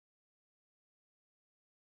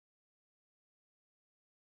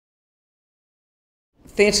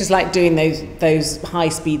Theatre's like doing those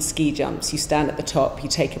high-speed ski jumps. You stand at the top, you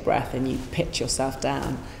take a breath, and you pitch yourself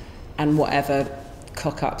down. And whatever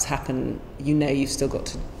cock-ups happen, you know you've still got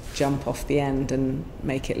to jump off the end and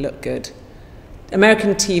make it look good.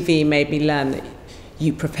 American TV made me learn that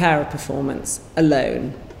you prepare a performance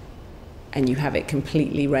alone, and you have it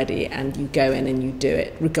completely ready, and you go in and you do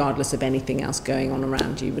it regardless of anything else going on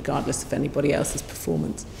around you, regardless of anybody else's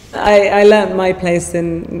performance. I learnt my place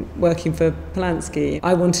in working for Polanski.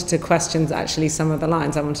 I wanted to question actually some of the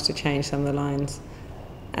lines. I wanted to change some of the lines.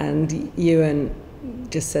 And Ewan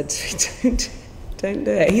just said to me, don't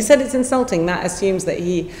do it. He said it's insulting. That assumes that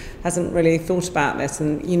he hasn't really thought about this.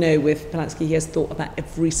 And, you know, with Polanski, he has thought about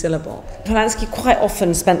every syllable. Polanski quite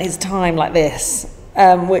often spent his time like this.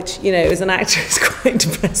 Which, you know, as an actor is quite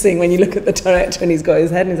depressing when you look at the director and he's got his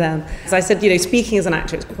head in his hand. So I said, you know, speaking as an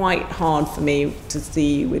actor, it's quite hard for me to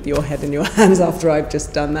see with your head in your hands after I've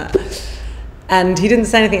just done that. And he didn't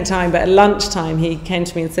say anything at the time, but at lunchtime he came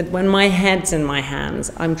to me and said, when my head's in my hands,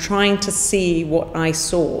 I'm trying to see what I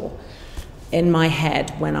saw in my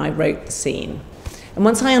head when I wrote the scene. And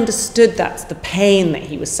once I understood that's the pain that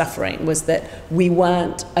he was suffering, was that we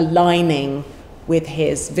weren't aligning with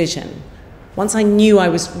his vision. Once I knew I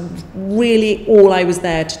was really, all I was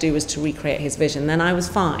there to do was to recreate his vision, then I was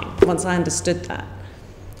fine, once I understood that.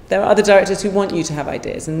 There are other directors who want you to have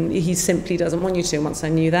ideas, and he simply doesn't want you to. Once I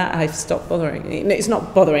knew that, I stopped bothering. It's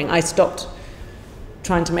not bothering, I stopped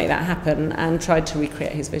trying to make that happen and tried to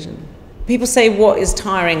recreate his vision. People say, what is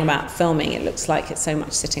tiring about filming? It looks like it's so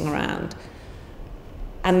much sitting around.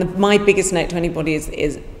 And my biggest note to anybody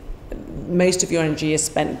is most of your energy is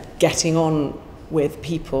spent getting on with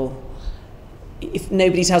people. If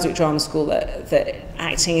nobody tells you at drama school that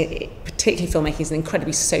acting, particularly filmmaking, is an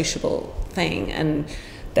incredibly sociable thing, and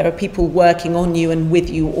there are people working on you and with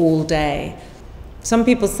you all day. Some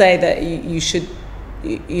people say that you should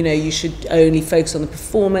only focus on the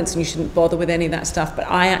performance and you shouldn't bother with any of that stuff, but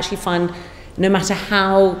I actually find no matter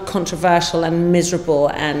how controversial and miserable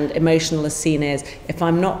and emotional a scene is, if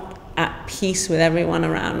I'm not at peace with everyone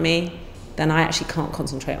around me, then I actually can't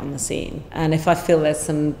concentrate on the scene. And if I feel there's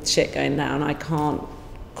some shit going down, I can't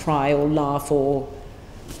cry or laugh or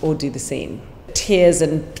do the scene. Tears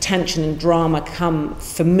and tension and drama come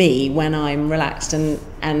for me when I'm relaxed,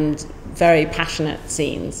 and very passionate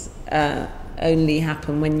scenes only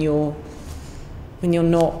happen when you're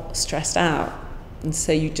not stressed out. And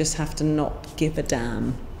so you just have to not give a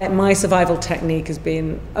damn. My survival technique has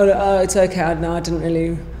been, oh it's okay, no, I didn't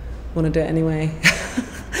really want to do it anyway.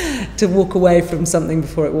 To walk away from something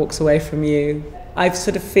before it walks away from you. I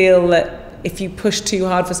sort of feel that if you push too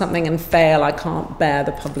hard for something and fail, I can't bear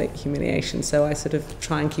the public humiliation, so I sort of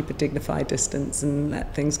try and keep a dignified distance and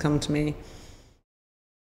let things come to me.